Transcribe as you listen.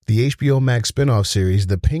The HBO Max spinoff series,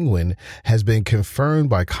 The Penguin, has been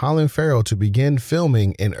confirmed by Colin Farrell to begin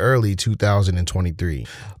filming in early 2023.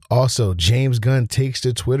 Also, James Gunn takes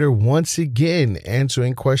to Twitter once again,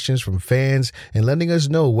 answering questions from fans and letting us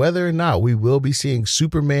know whether or not we will be seeing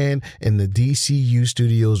Superman in the DCU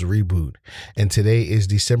Studios reboot. And today is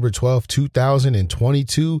December 12th,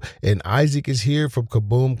 2022, and Isaac is here from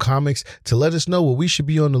Kaboom Comics to let us know what we should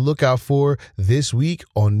be on the lookout for this week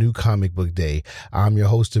on New Comic Book Day. I'm your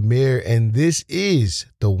host, Amir, and this is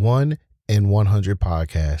the 1 in 100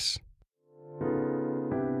 podcast.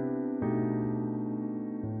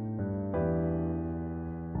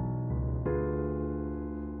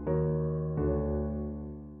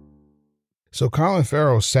 So Colin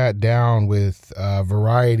Farrell sat down with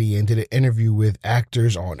Variety and did an interview with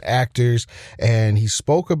Actors on Actors, and he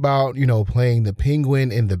spoke about, playing the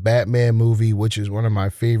Penguin in the Batman movie, which is one of my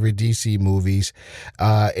favorite DC movies.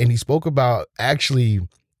 And he spoke about actually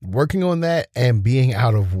working on that and being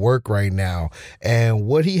out of work right now. And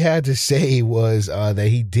what he had to say was that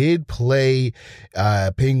he did play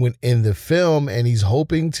Penguin in the film, and he's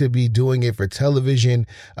hoping to be doing it for television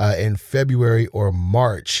in February or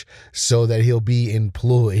March so that he'll be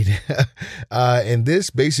employed. And this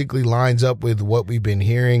basically lines up with what we've been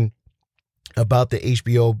hearing about the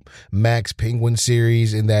HBO Max Penguin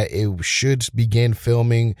series, and that it should begin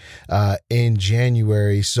filming in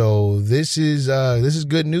January. So this is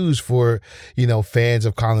good news for fans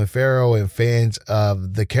of Colin Farrell and fans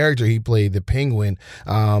of the character he played, the Penguin.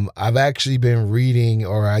 I've actually been reading,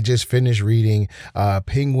 or I just finished reading,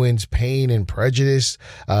 Penguin's Pain and Prejudice.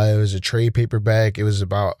 It was a trade paperback. It was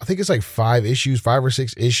about, I think it's like 5 or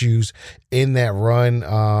 6 issues in that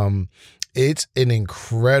run. It's an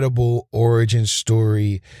incredible origin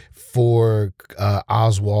story for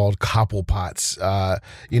Oswald Cobblepot.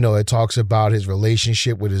 It talks about his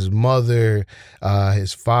relationship with his mother,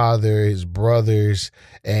 his father, his brothers,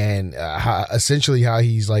 and essentially how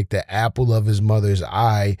he's like the apple of his mother's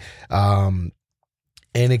eye. And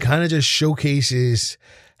it kind of just showcases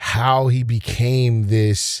how he became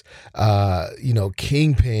this,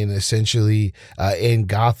 kingpin, essentially, in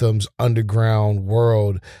Gotham's underground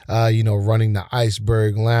world, running the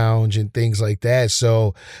Iceberg Lounge and things like that.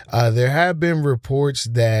 So there have been reports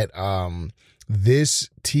that this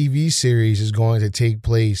TV series is going to take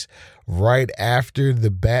place right after the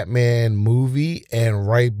Batman movie and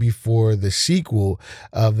right before the sequel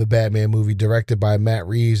of the Batman movie, directed by Matt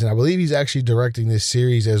Reeves. And I believe he's actually directing this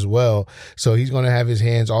series as well. So he's going to have his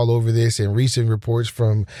hands all over this. And recent reports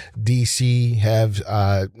from DC have,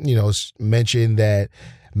 mentioned that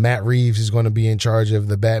Matt Reeves is going to be in charge of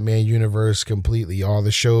the Batman universe completely, all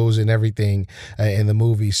the shows and everything in the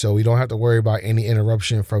movie. So we don't have to worry about any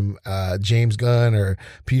interruption from James Gunn or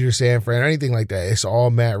Peter Safran or anything like that. It's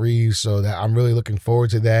all Matt Reeves. So that I'm really looking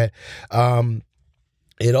forward to that.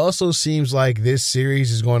 It also seems like this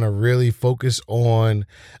series is going to really focus on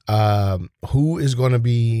who is going to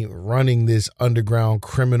be running this underground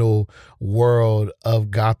criminal world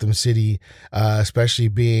of Gotham City, especially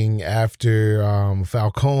being after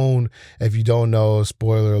Falcone. If you don't know,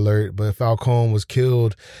 spoiler alert, but Falcone was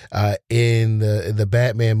killed in the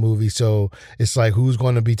Batman movie. So it's like, who's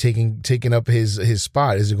going to be taking up his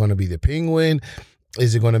spot? Is it going to be the Penguin?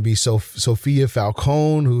 Is it going to be Sophia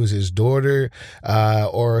Falcone, who is his daughter,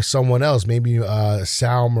 or someone else? Maybe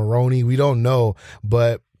Sal Maroni. We don't know,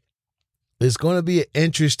 but it's going to be an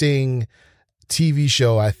interesting TV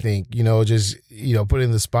show, I think.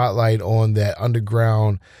 Putting the spotlight on that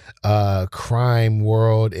underground crime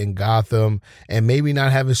world in Gotham, and maybe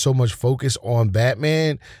not having so much focus on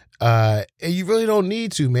Batman. And you really don't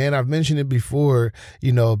need to, man. I've mentioned it before.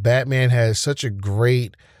 Batman has such a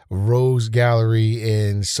great rogues gallery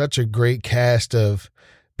and such a great cast of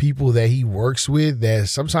people that he works with that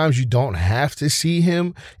sometimes you don't have to see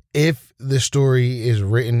him if the story is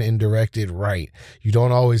written and directed right. You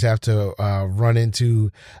don't always have to run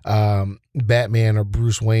into Batman or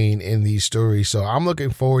Bruce Wayne in these stories. So I'm looking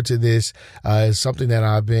forward to this. It's something that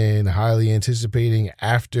I've been highly anticipating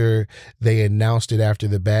after they announced it, after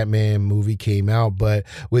the Batman movie came out. But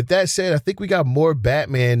with that said, I think we got more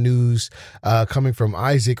Batman news coming from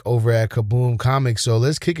Isaac over at Kaboom Comics. So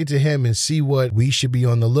let's kick it to him and see what we should be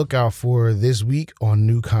on the lookout for this week on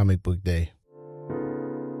New Comic Book Day.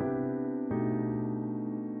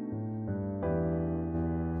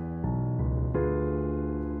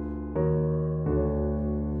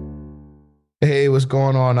 Hey, what's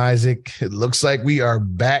going on, Isaac? It looks like we are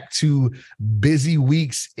back to busy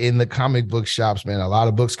weeks in the comic book shops, man. A lot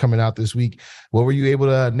of books coming out this week. What were you able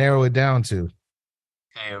to narrow it down to?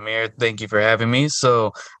 Hey, Amir, thank you for having me.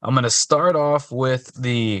 So I'm going to start off with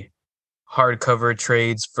the hardcover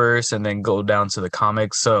trades first and then go down to the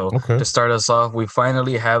comics. So Okay. to start us off, we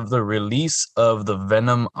finally have the release of the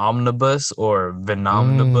Venom Omnibus or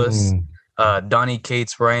Venomnibus. Mm, Donny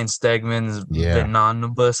Cates, Ryan Stegman's yeah.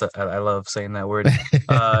 Venomnibus. I love saying that word.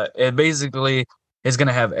 It basically is going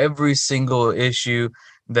to have every single issue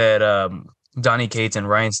that Donny Cates and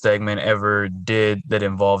Ryan Stegman ever did that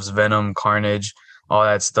involves Venom, Carnage, all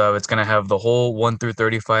that stuff. It's gonna have the whole 1 through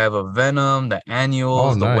 35 of Venom, the Oh,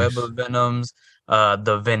 annuals, the Web nice. of Venoms,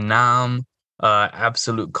 the Venom,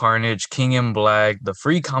 Absolute Carnage, King in Black, the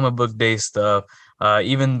free comic book day stuff,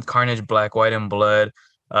 even Carnage Black, White, and Blood.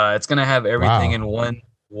 It's gonna have everything Wow. in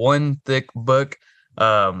one thick book.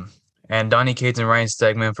 Um, and Donny Cates and Ryan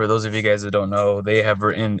Stegman, for those of you guys that don't know, they have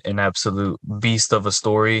written an absolute beast of a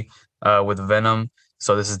story with Venom.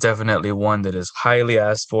 So this is definitely one that is highly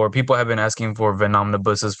asked for. People have been asking for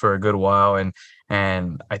Venomnibuses for a good while,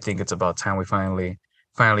 and I think it's about time we finally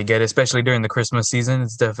get it, especially during the Christmas season.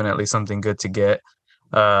 It's definitely something good to get.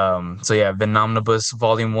 So yeah, Venomnibus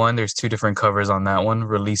Volume One. There's two different covers on that one,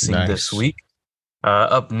 releasing this Nice. week.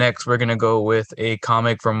 Up next, we're gonna go with a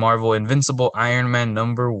comic from Marvel, Invincible Iron Man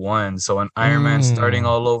 #1. So an Iron Man starting Mm,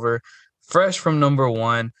 all over, fresh from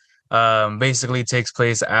 #1. Basically takes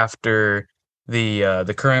place after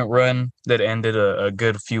the current run that ended a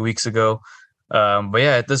good few weeks ago. But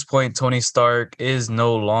yeah, at this point, Tony Stark is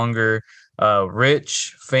no longer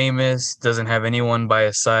rich, famous, doesn't have anyone by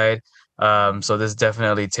his side. So this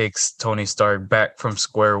definitely takes Tony Stark back from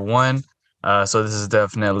square one. So this is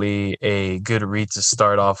definitely a good read to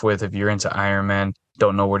start off with. If you're into Iron Man,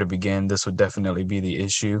 don't know where to begin, this would definitely be the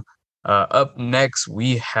issue. Up next,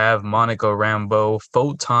 we have Monica Rambeau,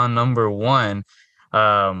 Photon #1.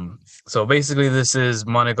 So basically, this is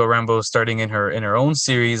Monica Rambeau starting in her own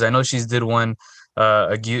series. I know she's did one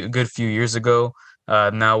good few years ago.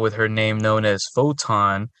 Now with her name known as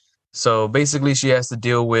Photon. So basically, she has to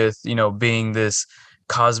deal with being this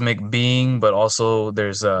cosmic being, but also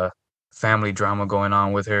there's a family drama going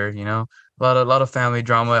on with her. A lot of family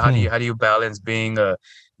drama. How do you hmm. how do you balance being a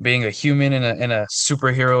human and a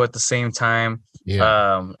superhero at the same time?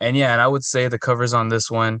 Yeah. And yeah, and I would say the covers on this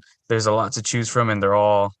one, there's a lot to choose from, and they're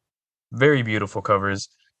all very beautiful covers.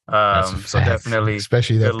 That's a So fact. definitely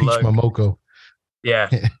Especially good that Peach luck. Momoko. Yeah,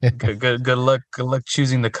 good luck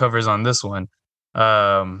choosing the covers on this one.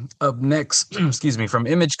 Up next, excuse me, from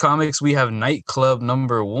Image Comics, we have Nightclub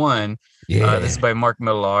 #1. This is Yeah. by Mark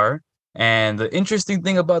Millar. And the interesting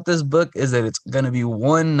thing about this book is that it's gonna be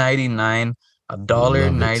 1.99, a dollar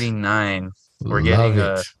Love it. 99. We're Love getting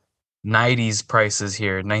it. 90s prices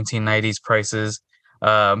here, 1990s prices.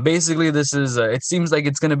 Basically, this is it seems like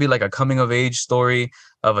it's going to be like a coming of age story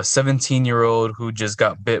of a 17-year-old who just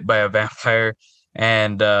got bit by a vampire,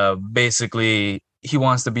 and basically he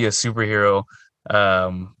wants to be a superhero.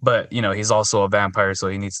 But he's also a vampire, so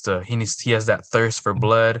he has that thirst for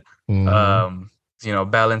blood. Hmm. Um,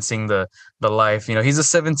 balancing the life. He's a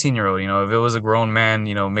 17-year-old. If it was a grown man,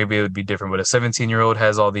 maybe it would be different. But a 17-year-old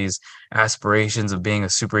has all these aspirations of being a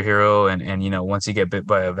superhero, and once you get bit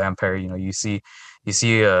by a vampire, you see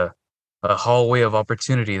a hallway of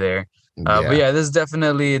opportunity there. But Yeah. yeah, this is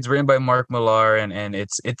definitely it's written by Mark Millar, and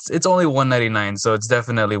it's only 1.99, so it's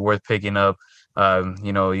definitely worth picking up.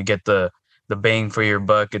 You get the bang for your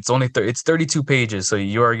buck. It's 32 pages, so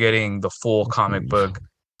you are getting the full comic book.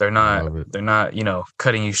 They're not Love it. they're not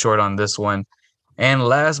cutting you short on this one. And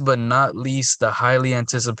last but not least, the highly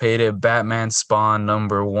anticipated Batman Spawn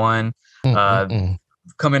 #1, uh, Mm-mm-mm.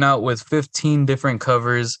 coming out with 15 different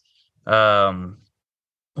covers, um,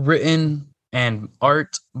 written and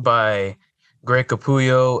art by Greg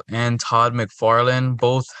Capullo and Todd McFarlane,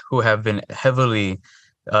 both who have been heavily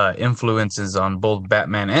influences on both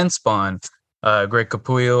Batman and Spawn. Greg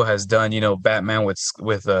Capullo has done, Batman with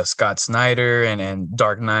Scott Snyder and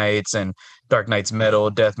Dark Knights and Dark Knights Metal,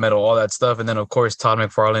 Death Metal, all that stuff, and then of course Todd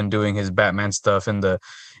McFarlane doing his Batman stuff in the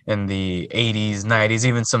 80s, 90s,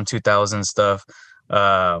 even some 2000 stuff.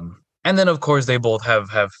 And then of course they both have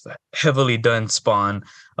heavily done Spawn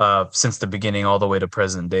since the beginning all the way to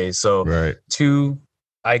present day. So Right. two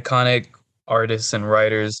iconic artists and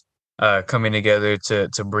writers coming together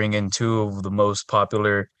to bring in two of the most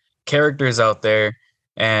popular characters out there,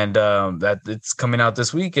 and that it's coming out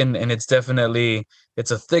this week, and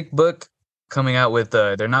it's a thick book coming out with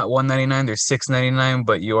they're not 1.99, they're 6.99,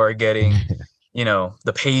 but you are getting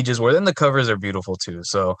the pages where then the covers are beautiful too.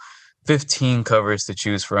 So 15 covers to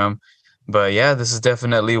choose from. But yeah, this is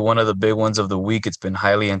definitely one of the big ones of the week. It's been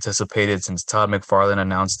highly anticipated since Todd McFarlane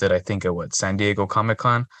announced it, I think at San Diego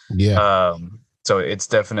Comic-Con. Yeah. So it's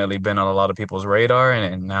definitely been on a lot of people's radar,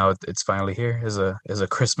 and now it's finally here as a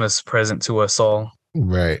Christmas present to us all.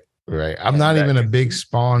 Right. Right. I'm and not that even a can big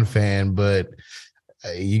Spawn fan, but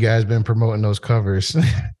you guys been promoting those covers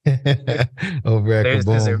over at there's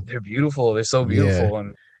because Kaboom. they're beautiful. They're so Yeah. beautiful,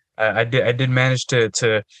 and I did manage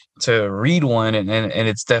to read one, and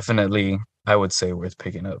it's definitely, I would say, worth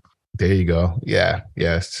picking up. There you go. Yeah.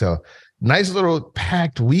 Yeah. So nice little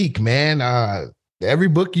packed week, man. Every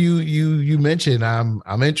book you mentioned,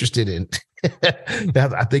 I'm interested in.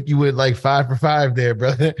 I think you went like 5 for 5 there,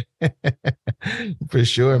 brother. For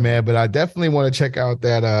sure, Mhm. man. But I definitely want to check out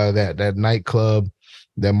that nightclub,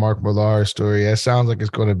 that Mark Millar story. That sounds like it's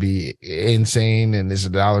going to be insane, and it's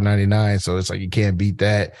 $1.99, so it's like you can't beat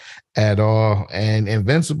that at all. And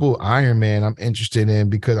Invincible Iron Man, I'm interested in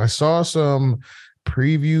because I saw some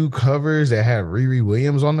preview covers that had Riri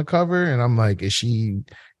Williams on the cover, and I'm like, is she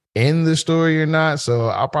in the story or not? So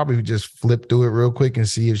I'll probably just flip through it real quick and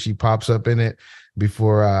see if she pops up in it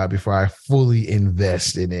before I fully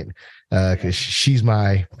invest in it. Yeah, Because she's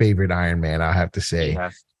my favorite Iron Man, I have to say. yeah,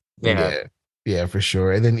 yeah. Yeah, yeah, for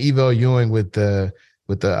sure. And then Evo Ewing with the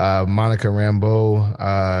Monica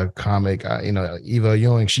Rambeau comic. Evo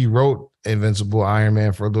Ewing, she wrote Invincible Iron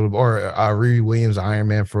Man for a little, or Riri Williams Iron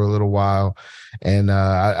Man for a little while, and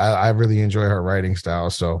I really enjoy her writing style.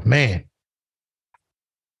 So man,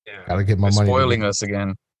 Yeah. gotta get my They're money spoiling together. us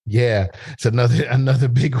again. Yeah, it's another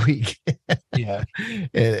big week. Yeah.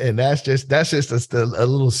 And that's just a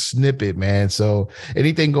little snippet, man. So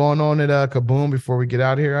anything going on at Kaboom before we get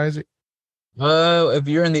out of here, Isaac? If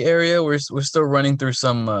you're in the area, we're still running through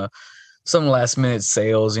some last minute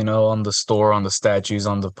sales, on the store, on the statues,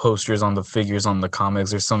 on the posters, on the figures, on the comics.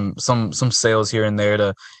 There's some sales here and there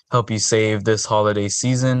to help you save this holiday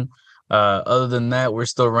season. Other than that, we're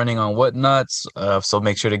still running on Whatnots. So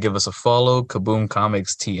make sure to give us a follow, Kaboom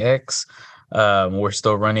Comics TX. We're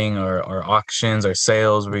still running our auctions, our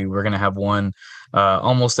sales. We're gonna have one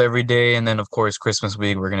almost every day, and then of course Christmas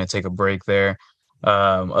week we're gonna take a break there.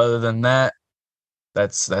 Other than that,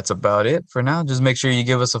 that's about it for now. Just make sure you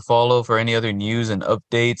give us a follow for any other news and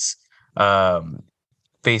updates. Um,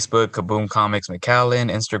 Facebook, Kaboom Comics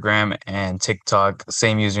McAllen, Instagram and TikTok,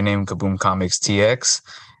 same username, Kaboom Comics TX.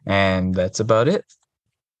 And that's about it.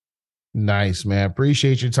 Nice, man.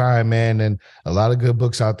 Appreciate your time, man. And a lot of good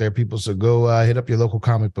books out there, people. So go hit up your local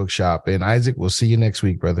comic book shop. And Isaac, we'll see you next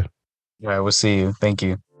week, brother. All right, we'll see you. Thank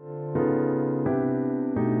you.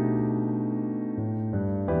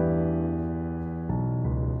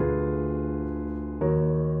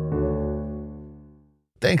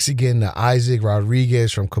 Thanks again to Isaac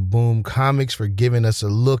Rodriguez from Kaboom Comics for giving us a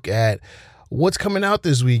look at what's coming out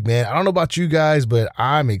this week, man. I don't know about you guys, but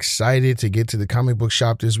I'm excited to get to the comic book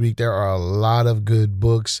shop this week. There are a lot of good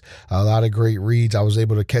books, a lot of great reads. I was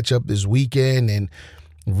able to catch up this weekend and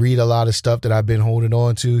read a lot of stuff that I've been holding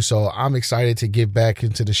on to. So I'm excited to get back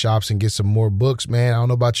into the shops and get some more books, man. I don't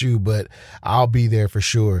know about you, but I'll be there for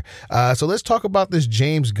sure. So let's talk about this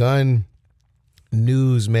James Gunn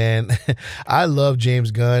news, man. I love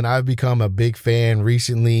James Gunn. I've become a big fan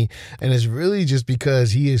recently, and it's really just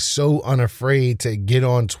because he is so unafraid to get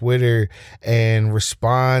on Twitter and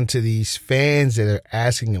respond to these fans that are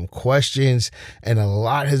asking him questions. And a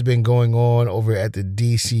lot has been going on over at the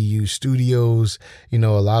DCU studios. A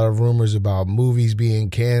lot of rumors about movies being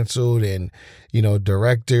canceled and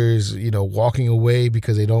directors, walking away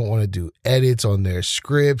because they don't want to do edits on their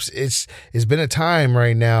scripts. It's been a time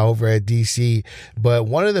right now over at DC, but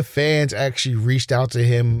one of the fans actually reached out to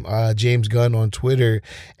him, James Gunn, on Twitter,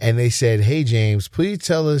 and they said, "Hey, James, please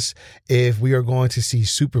tell us if we are going to see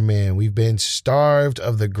Superman. We've been starved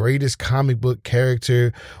of the greatest comic book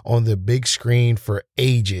character on the big screen for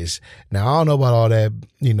ages." Now, I don't know about all that,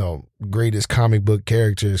 greatest comic book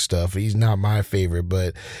character stuff. He's not my favorite,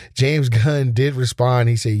 but James Gunn did respond.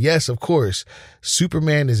 He said, "Yes, of course,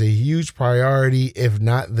 Superman is a huge priority, if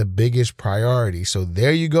not the biggest priority." So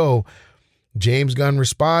there you go. James Gunn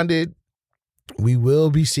responded. We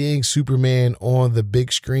will be seeing Superman on the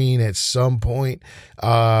big screen at some point.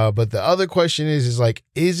 But the other question is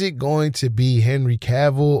it going to be Henry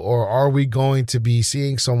Cavill, or are we going to be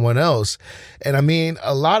seeing someone else? And I mean,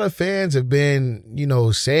 a lot of fans have been,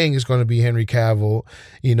 saying it's going to be Henry Cavill.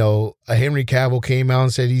 Henry Cavill came out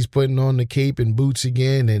and said he's putting on the cape and boots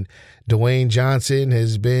again. And Dwayne Johnson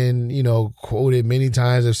has been, quoted many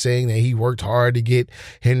times of saying that he worked hard to get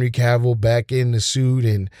Henry Cavill back in the suit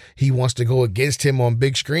and he wants to go against him on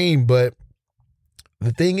big screen. But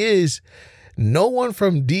the thing is, no one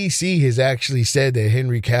from DC has actually said that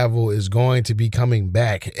Henry Cavill is going to be coming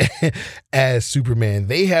back as Superman.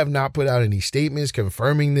 They have not put out any statements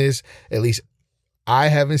confirming this. At least I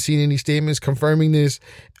haven't seen any statements confirming this.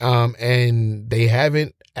 And they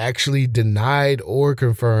haven't actually denied or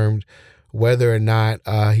confirmed whether or not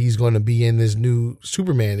he's going to be in this new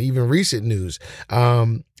Superman, even recent news.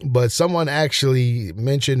 But someone actually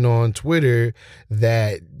mentioned on Twitter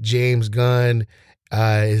that James Gunn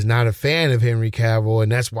is not a fan of Henry Cavill,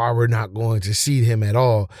 and that's why we're not going to see him at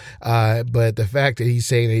all. But the fact that he's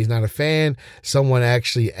saying that he's not a fan, someone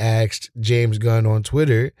actually asked James Gunn on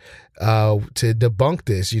Twitter to debunk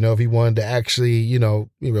this, if he wanted to actually,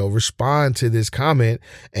 respond to this comment,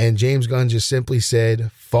 and James Gunn just simply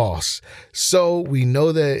said false. So we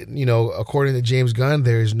know that, according to James Gunn,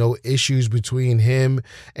 there's no issues between him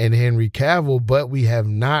and Henry Cavill, but we have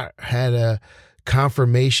not had a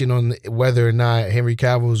confirmation on whether or not Henry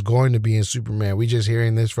Cavill is going to be in Superman. We just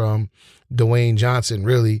hearing this from Dwayne Johnson,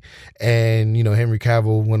 really. And, Henry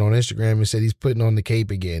Cavill went on Instagram and said he's putting on the cape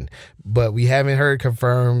again. But we haven't heard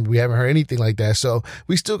confirmed. We haven't heard anything like that. So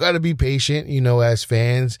we still got to be patient, as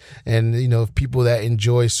fans. And, people that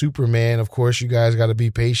enjoy Superman, of course, you guys got to be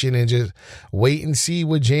patient and just wait and see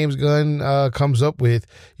what James Gunn comes up with,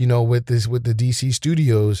 with the DC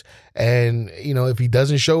studios. And, if he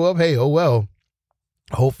doesn't show up, hey, oh well.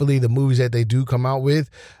 Hopefully the movies that they do come out with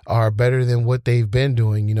are better than what they've been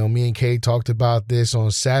doing. Me and Kay talked about this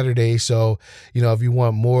on Saturday. So, if you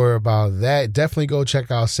want more about that, definitely go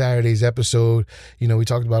check out Saturday's episode. We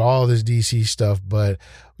talked about all this DC stuff, but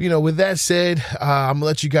with that said, I'm gonna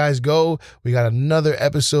let you guys go. We got another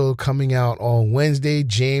episode coming out on Wednesday.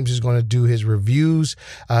 James is going to do his reviews.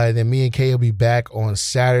 Then me and Kay will be back on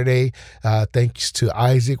Saturday. Thanks to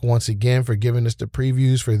Isaac once again for giving us the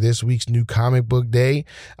previews for this week's new comic book day.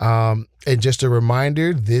 And just a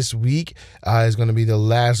reminder, this week is going to be the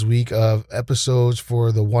last week of episodes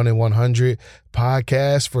for the 1 in 100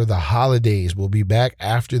 podcast for the holidays. We'll be back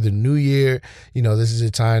after the new year. This is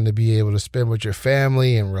a time to be able to spend with your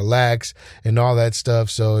family and relax and all that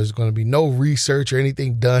stuff. So there's going to be no research or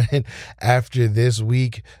anything done after this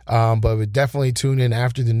week. But we'll definitely tune in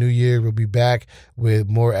after the new year. We'll be back with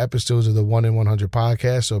more episodes of the 1 in 100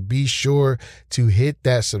 podcast. So be sure to hit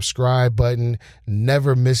that subscribe button.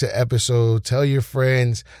 Never miss an episode. Tell your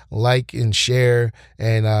friends, like and share.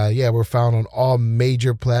 And we're found on all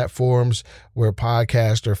major platforms where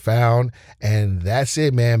podcasts are found. And that's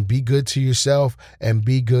it, man. Be good to yourself and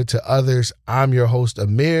be good to others. I'm your host,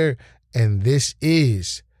 Amir, and this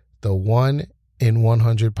is the 1 in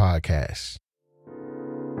 100 podcast.